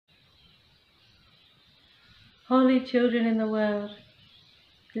Holy children in the world,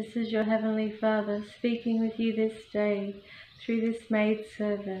 this is your Heavenly Father speaking with you this day through this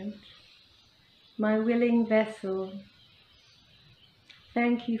maidservant, my willing vessel.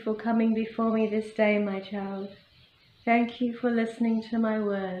 Thank you for coming before me this day, my child. Thank you for listening to my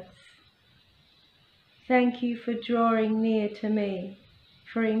words. Thank you for drawing near to me,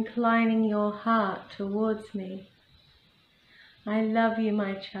 for inclining your heart towards me. I love you,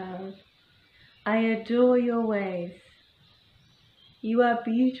 my child. I adore your ways. You are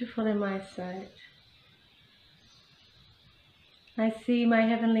beautiful in my sight. I see my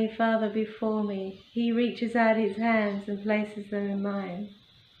Heavenly Father before me. He reaches out his hands and places them in mine.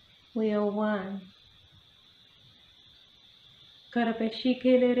 We are one. I feel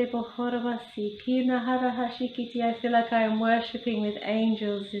like I am worshipping with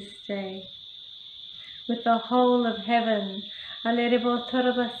angels this day, with the whole of heaven.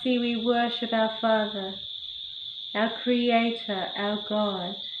 We worship our Father, our Creator, our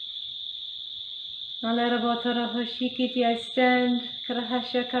God. I stand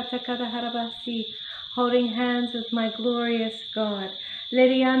holding hands with my glorious God.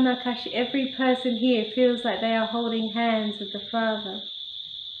 Every person here feels like they are holding hands with the Father.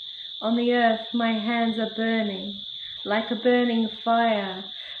 On the earth, my hands are burning, like a burning fire.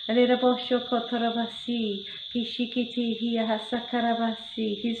 His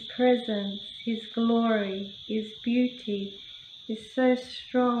presence, His glory, His beauty is so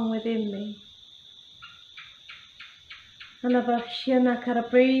strong within me.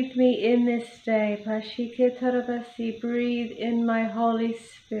 Breathe me in this day. Breathe in my Holy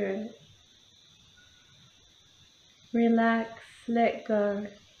Spirit. Relax, let go.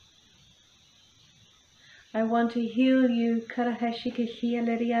 I want to heal you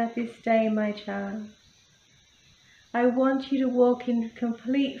this day, my child. I want you to walk in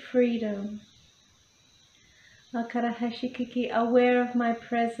complete freedom. Aware of my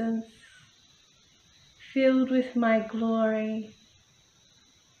presence, filled with my glory,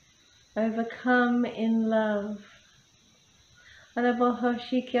 overcome in love. I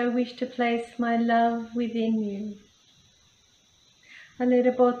wish to place my love within you.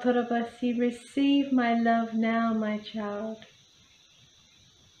 Receive my love now, my child,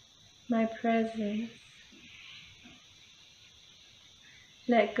 my presence.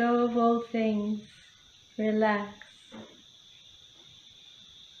 Let go of all things. Relax.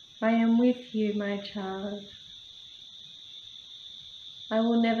 I am with you, my child. I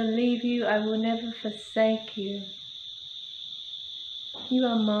will never leave you. I will never forsake you. You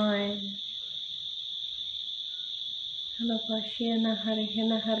are mine. I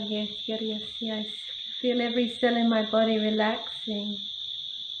feel every cell in my body relaxing.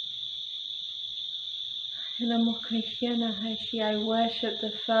 I worship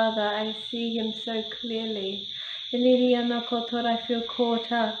the Father. I see Him so clearly. I feel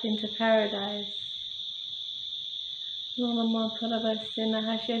caught up into paradise.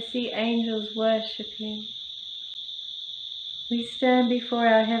 I see angels worshipping. We stand before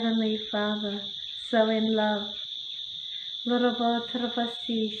our Heavenly Father, so in love. I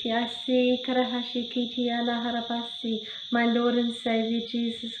see my Lord and Savior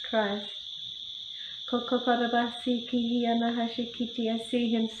Jesus Christ. I see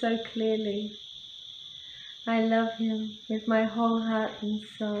Him so clearly. I love Him with my whole heart and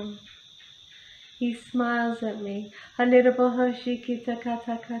soul. He smiles at me. The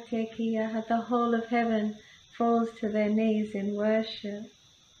whole of heaven falls to their knees in worship.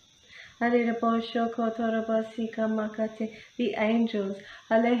 The angels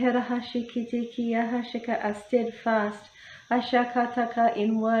are steadfast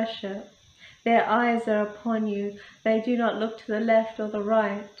in worship. Their eyes are upon you. They do not look to the left or the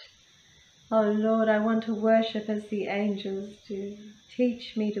right. Oh Lord, I want to worship as the angels do.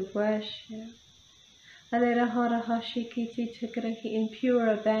 Teach me to worship. In pure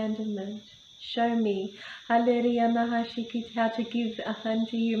abandonment. Show me how to give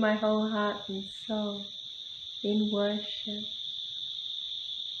unto you my whole heart and soul in worship.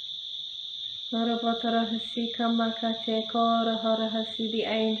 The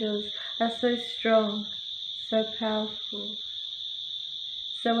angels are so strong, so powerful,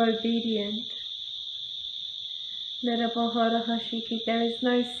 so obedient. There is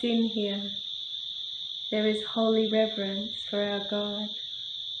no sin here. There is holy reverence for our God.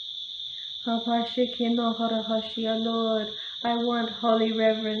 Oh Lord, I want holy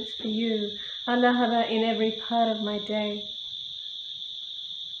reverence for you in every part of my day.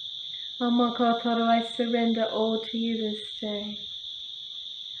 I surrender all to you this day.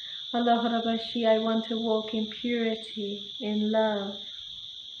 I want to walk in purity, in love.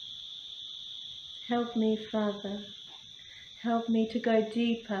 Help me, Father. Help me to go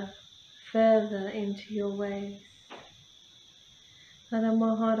deeper, further into your ways. I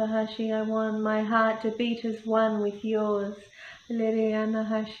want my heart to beat as one with yours. I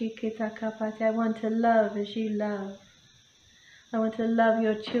want to love as you love. I want to love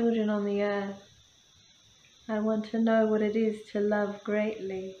your children on the earth. I want to know what it is to love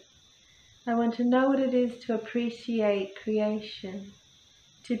greatly. I want to know what it is to appreciate creation,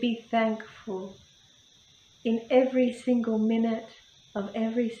 to be thankful in every single minute of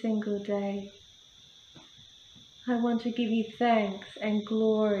every single day. I want to give you thanks and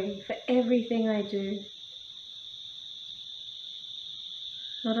glory for everything I do.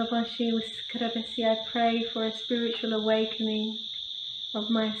 I pray for a spiritual awakening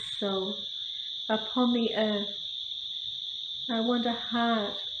of my soul upon the earth. I want a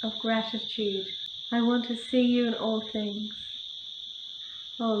heart of gratitude. I want to see you in all things.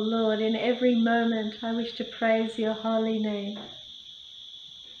 Oh Lord, in every moment I wish to praise your holy name.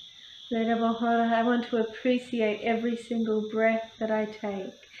 I want to appreciate every single breath that I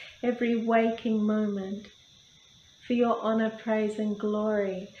take, every waking moment, for your honor, praise and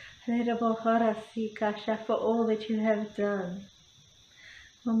glory. For all that you have done.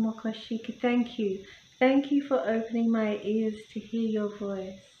 Thank you. Thank you for opening my ears to hear your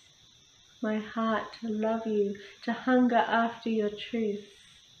voice, my heart to love you, to hunger after your truth,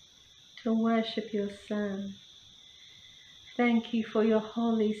 to worship your Son. Thank you for your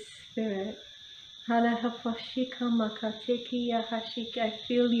Holy Spirit. I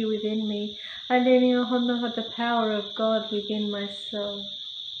feel you within me. I have the power of God within my soul.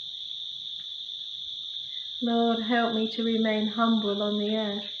 Lord, help me to remain humble on the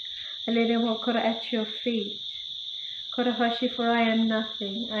earth. At your feet. For I am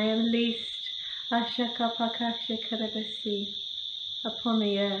nothing. I am least upon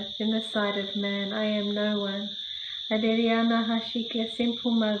the earth, in the sight of man. I am no one. A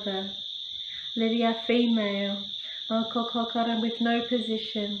simple mother. Lydia female, with no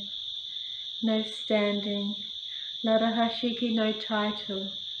position, no standing, no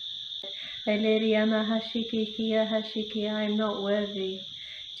title. I am not worthy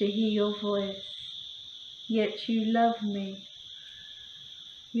to hear your voice, yet you love me.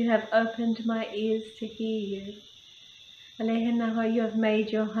 You have opened my ears to hear you. You have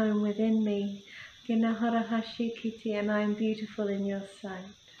made your home within me, and I am beautiful in your sight.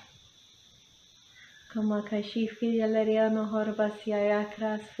 I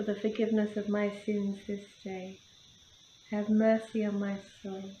ask for the forgiveness of my sins this day. Have mercy on my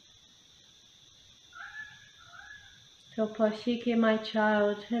soul. Topashiki, my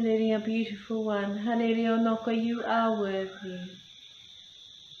child, Hallelujah, beautiful one, Hallelujah, Noko, you are worthy.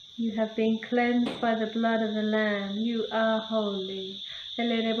 You have been cleansed by the blood of the Lamb. You are holy,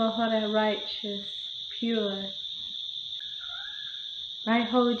 Hallelujah, righteous, pure. I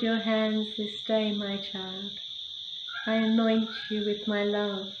hold your hands this day, my child. I anoint you with my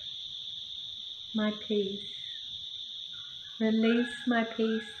love, my peace. Release my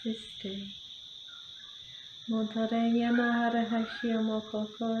peace this day. I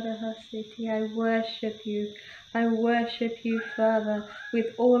worship you. I worship you, Father,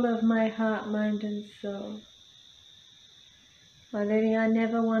 with all of my heart, mind and soul. I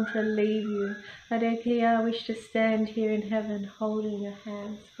never want to leave you. I wish to stand here in heaven holding your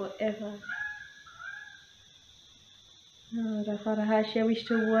hands forever. I wish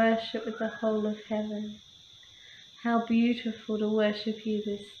to worship with the whole of heaven. How beautiful to worship you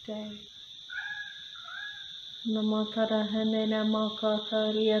this day. My Lord,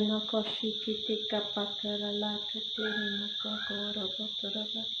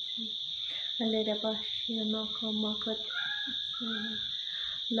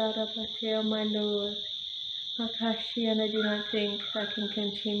 and I do not think I can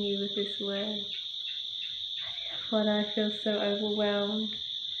continue with this word, for I feel so overwhelmed,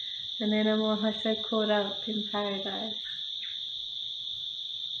 and then I'm so caught up in paradise.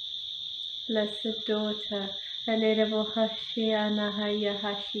 Blessed daughter, you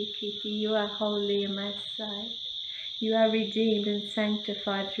are holy in my sight. You are redeemed and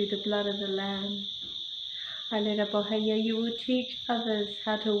sanctified through the blood of the Lamb. You will teach others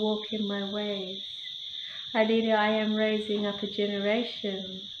how to walk in my ways. I am raising up a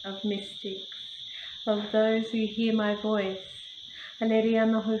generation of mystics, of those who hear my voice, who hear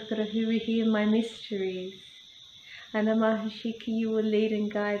my mysteries, and you will lead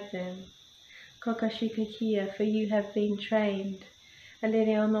and guide them. For you have been trained. You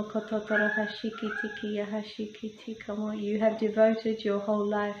have devoted your whole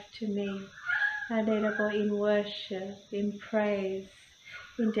life to me. In worship, in praise,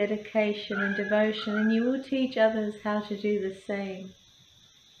 in dedication and devotion, and you will teach others how to do the same.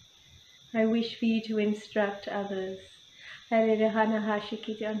 I wish for you to instruct others on how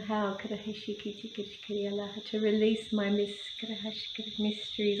to release my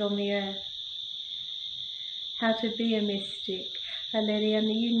mysteries on the earth, how to be a mystic.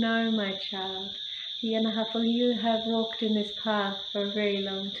 You know, my child, for you have walked in this path for a very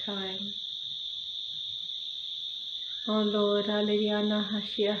long time. Oh Lord,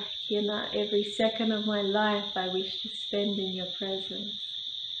 every second of my life I wish to spend in your presence.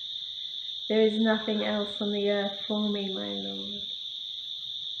 There is nothing else on the earth for me, my Lord,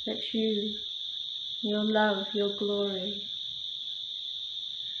 but you, your love, your glory.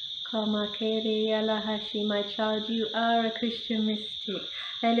 My child, you are a Christian mystic.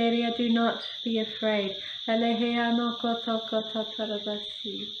 Do not be afraid. I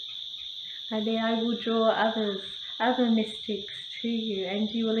will draw other mystics to you, and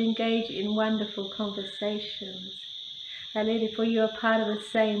you will engage in wonderful conversations. For you are part of the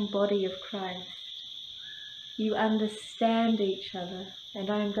same body of Christ. You understand each other, and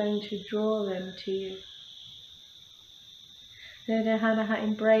I am going to draw them to you.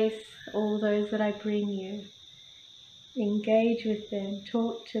 Embrace all those that I bring you. Engage with them,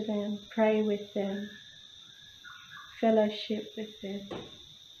 talk to them, pray with them, fellowship with them.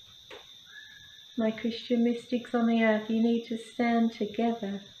 My Christian mystics on the earth, you need to stand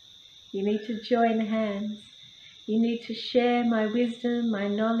together. You need to join hands. You need to share my wisdom, my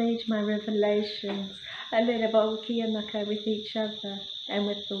knowledge, my revelations, with each other and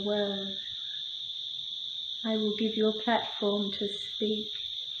with the world. I will give you a platform to speak.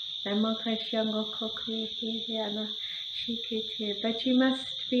 But you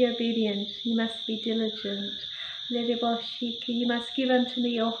must be obedient, you must be diligent. You must give unto me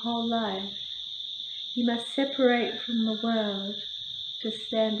your whole life. You must separate from the world to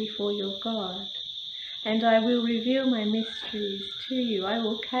stand before your God. And I will reveal my mysteries to you. I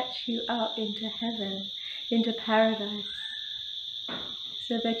will catch you up into heaven, into paradise,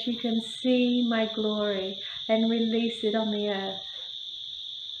 so that you can see my glory and release it on the earth.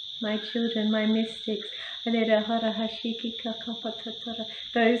 My children, my mystics,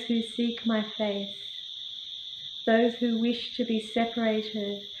 those who seek my face, those who wish to be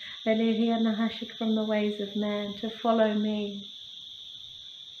separated from the ways of man, to follow me.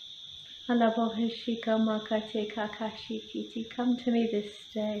 Come to me this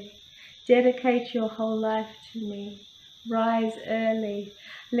day. Dedicate your whole life to me. Rise early.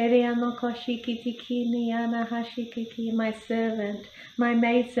 My servant, my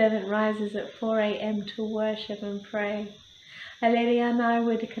maidservant rises at 4 a.m. to worship and pray. I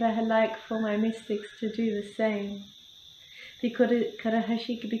would like for my mystics to do the same. Because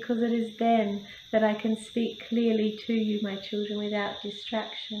it is then that I can speak clearly to you, my children, without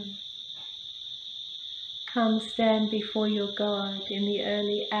distraction. Come stand before your God in the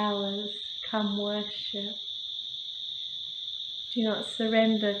early hours. Come worship. Do not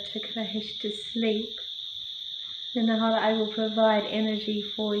surrender to sleep. I will provide energy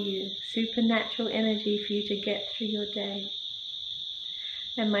for you, supernatural energy for you to get through your day.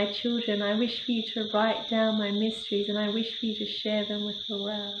 And my children, I wish for you to write down my mysteries, and I wish for you to share them with the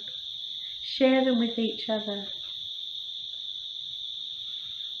world. Share them with each other.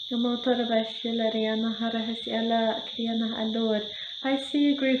 Lord, I see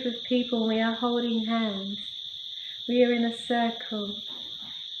a group of people, we are holding hands. We are in a circle.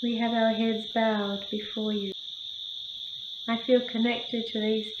 We have our heads bowed before you. I feel connected to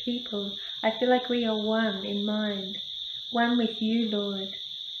these people. I feel like we are one in mind, one with you, Lord.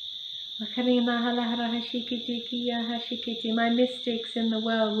 My mystics in the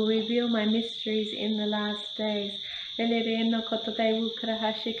world will reveal my mysteries in the last days.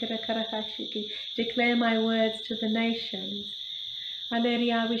 Declare my words to the nations.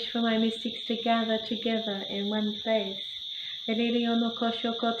 I wish for my mystics to gather together in one place.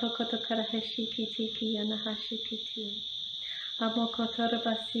 I will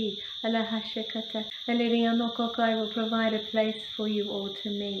provide a place for you all to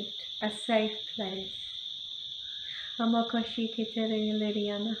meet, a safe place. I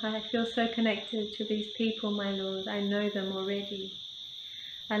feel so connected to these people, my Lord. I know them already.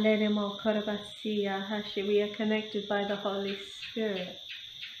 We are connected by the Holy Spirit.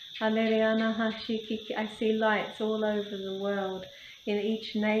 I see lights all over the world, in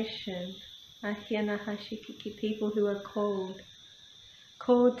each nation. People who are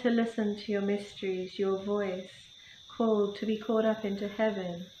called to listen to your mysteries, your voice, called to be caught up into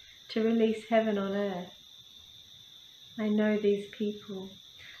heaven, to release heaven on earth. I know these people.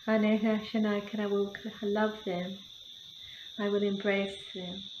 I will love them. I will embrace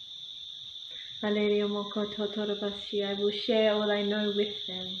them. I will share all I know with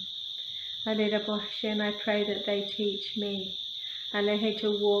them. And I pray that they teach me.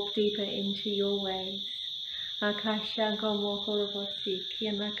 To walk deeper into your ways. My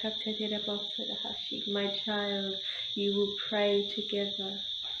child, you will pray together.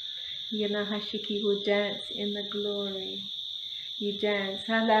 You will dance in the glory. You dance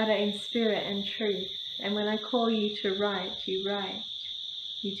in spirit and truth. And when I call you to write, you write.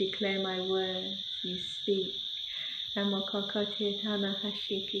 You declare my words, you speak. I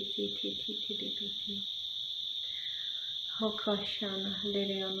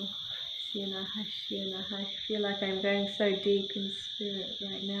feel like I'm going so deep in spirit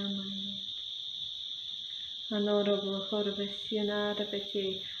right now, my Lord.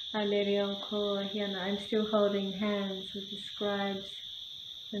 I'm still holding hands with the scribes,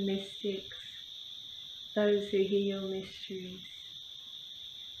 the mystics, those who hear your mysteries.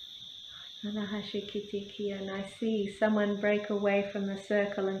 And I see someone break away from the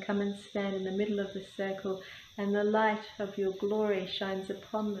circle and come and stand in the middle of the circle, and the light of your glory shines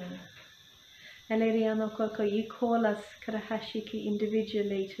upon them. You call us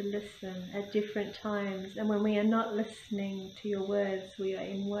individually to listen at different times, and when we are not listening to your words, we are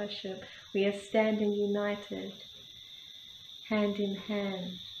in worship. We are standing united, hand in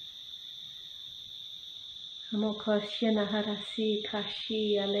hand.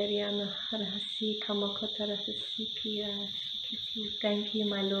 Thank you,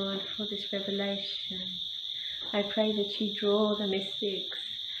 my Lord, for this revelation. I pray that you draw the mystics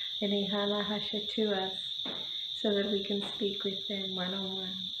to us so that we can speak with them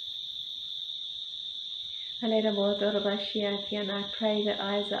one-on-one. And I pray that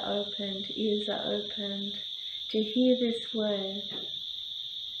eyes are opened, ears are opened to hear this word.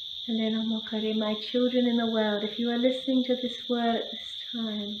 And my children in the world, if you are listening to this word at this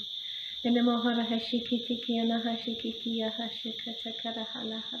time, and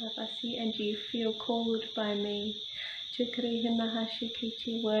you feel called by me to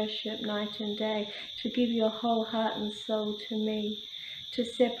worship night and day, to give your whole heart and soul to me, to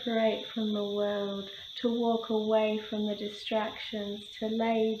separate from the world, to walk away from the distractions, to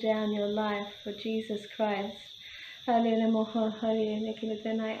lay down your life for Jesus Christ. Then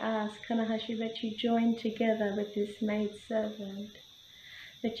I ask that you join together with this maidservant,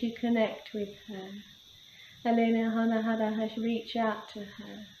 that you connect with her. Reach out to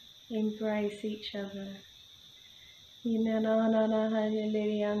her, embrace each other.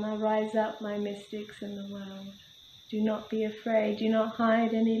 Rise up, my mystics in the world. Do not be afraid, do not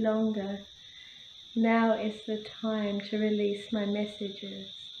hide any longer. Now is the time to release my messages,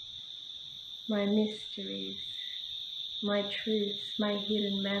 my mysteries, my truths, my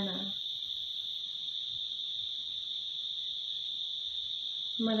hidden manna.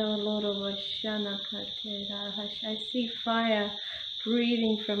 I see fire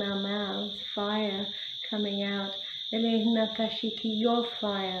breathing from our mouths, fire coming out. Your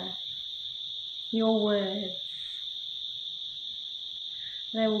fire, your words.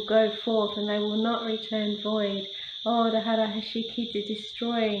 They will go forth and they will not return void. Oh, the harahashiki,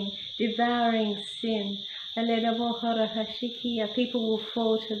 destroying, devouring sin. People will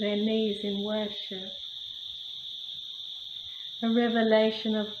fall to their knees in worship. A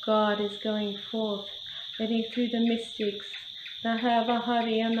revelation of God is going forth, through the mystics, the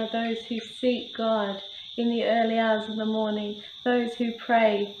Havahariana, those who seek God in the early hours of the morning, those who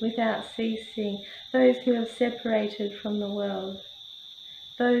pray without ceasing, those who have separated from the world,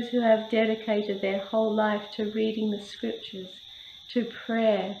 those who have dedicated their whole life to reading the scriptures, to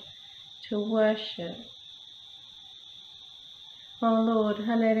prayer, to worship. Oh Lord,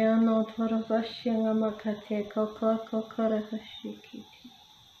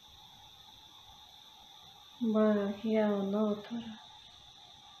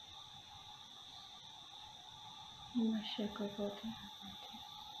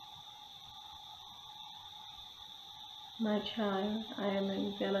 my child, I am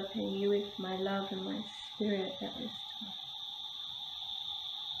enveloping you with my love and my spirit at this time.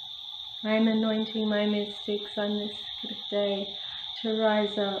 I am anointing my mystics on this day to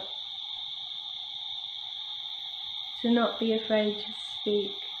rise up, to not be afraid to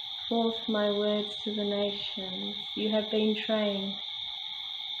speak forth my words to the nations. You have been trained,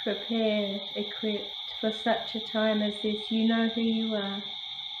 prepared, equipped for such a time as this. You know who you are,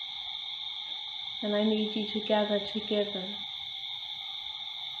 and I need you to gather together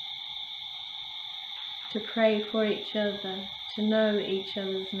to pray for each other, to know each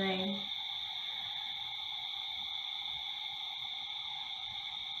other's name.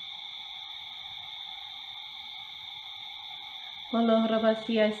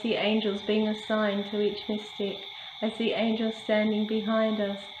 I see angels being assigned to each mystic. I see angels standing behind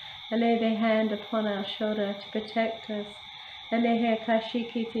us. They lay their hand upon our shoulder to protect us. We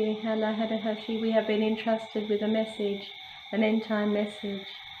have been entrusted with a message, an end-time message,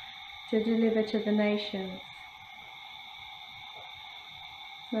 to deliver to the nations.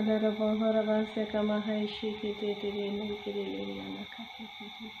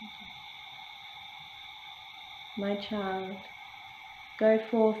 My child, go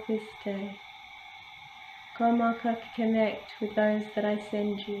forth this day. Connect with those that I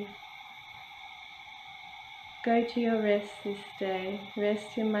send you. Go to your rest this day.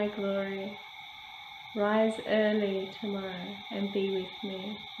 Rest in my glory. Rise early tomorrow and be with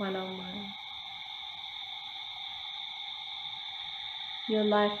me one-on-one. Your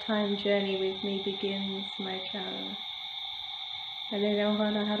lifetime journey with me begins, my child.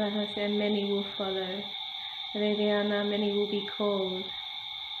 And many will follow. Many will be called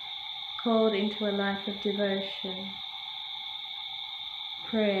into a life of devotion,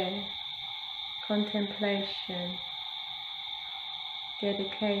 prayer, contemplation,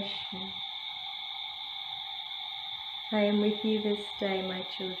 dedication. I am with you this day, my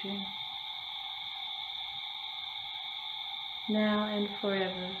children, now and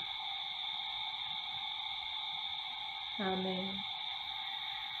forever. Amen.